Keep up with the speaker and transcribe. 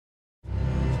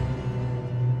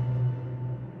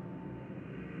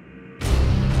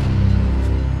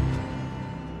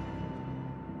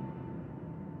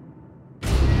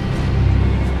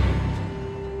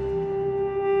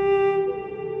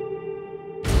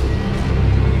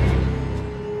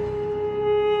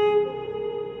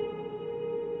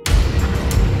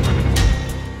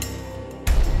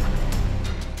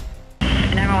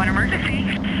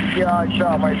I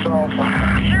shot myself.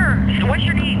 Sure. So what's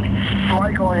your name?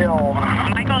 Michael Hill.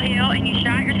 Michael Hill, and you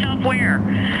shot yourself where?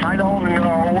 I don't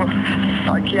know.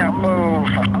 I can't move.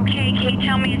 Okay, can you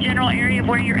tell me a general area of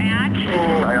where you're at?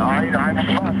 I'm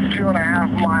left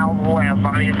 2.5 miles west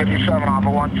on E57 off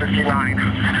of 169.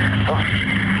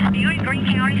 Are you in Greene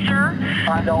County, sir?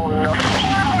 I don't know.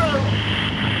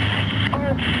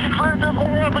 I just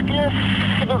went again.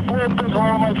 I just broke this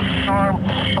arm on my arm.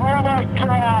 Oh my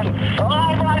God!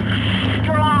 Oh my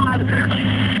God!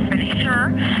 Ready,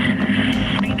 sir?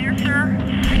 Are you there, sir?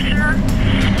 Sir?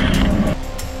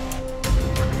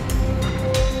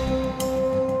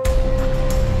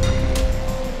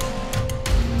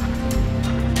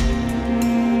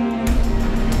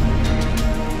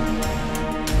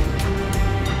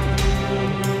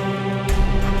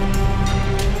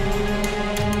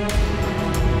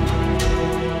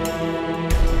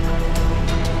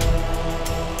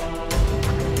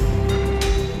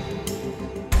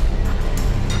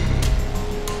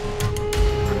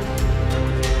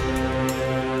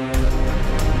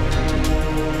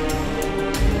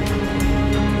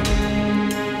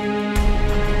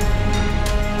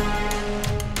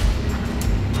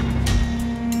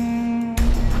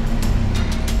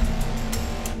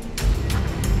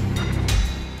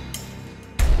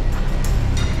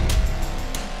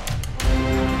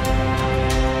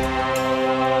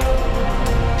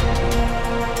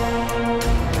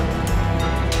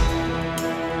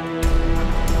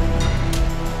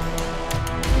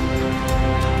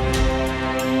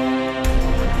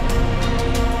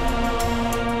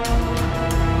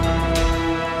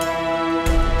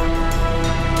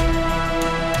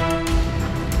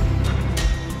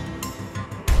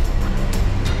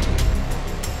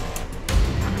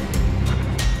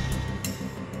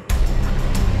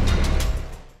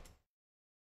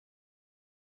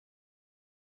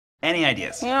 Any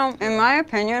ideas? You know, in my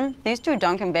opinion, these two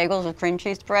Dunkin' bagels with cream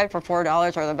cheese spread for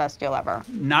 $4 are the best deal ever.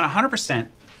 Not 100%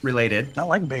 related. I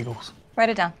like bagels. Write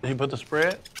it down. Did you put the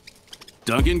spread?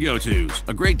 Dunkin' Go-Tos.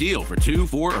 A great deal for $2,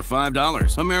 $4, or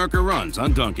 $5. America runs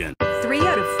on Dunkin'. 3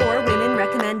 out of 4 women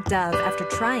recommend Dove after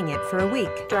trying it for a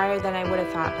week. Drier than I would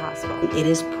have thought possible. It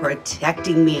is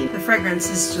protecting me. The fragrance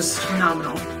is just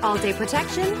phenomenal. All-day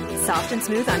protection, soft and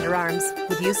smooth underarms.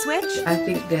 Would you switch? I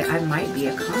think that I might be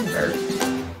a convert.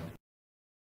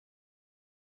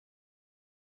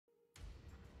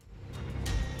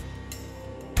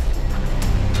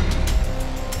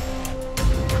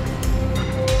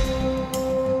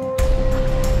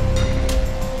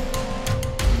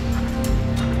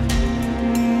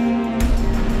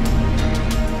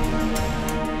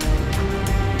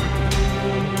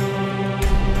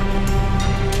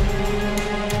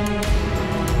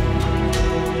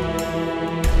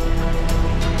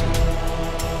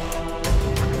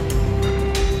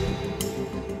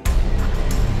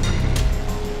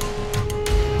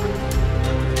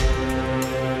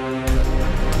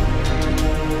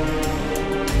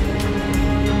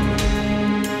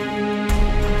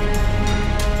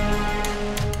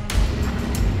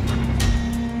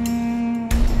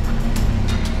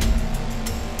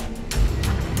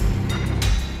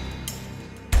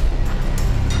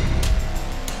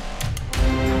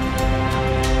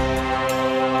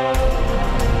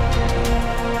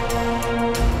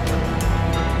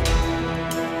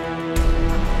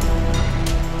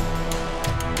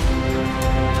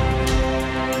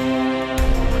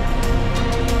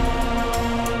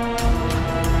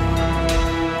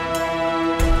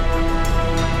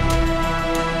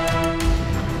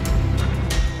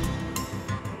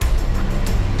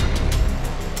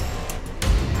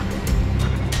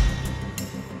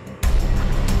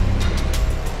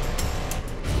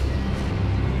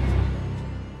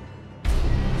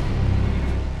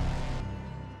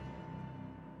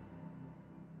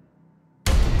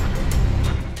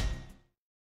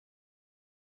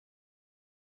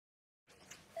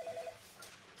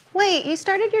 Wait, you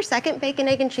started your second bacon,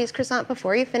 egg, and cheese croissant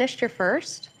before you finished your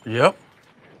first? Yep.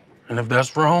 And if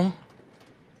that's wrong,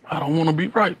 I don't want to be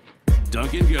right.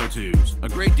 Dunkin' Go-Tos. A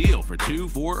great deal for $2,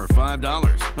 $4, or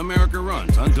 $5. America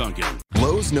runs on Dunkin'.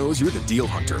 Lowe's knows you're the deal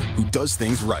hunter who does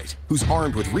things right, who's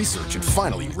armed with research and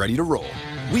finally ready to roll.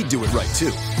 We do it right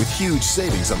too, with huge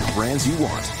savings on the brands you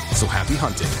want. So happy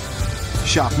hunting.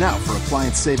 Shop now for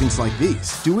appliance savings like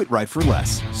these. Do it right for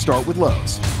less. Start with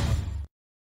Lowe's.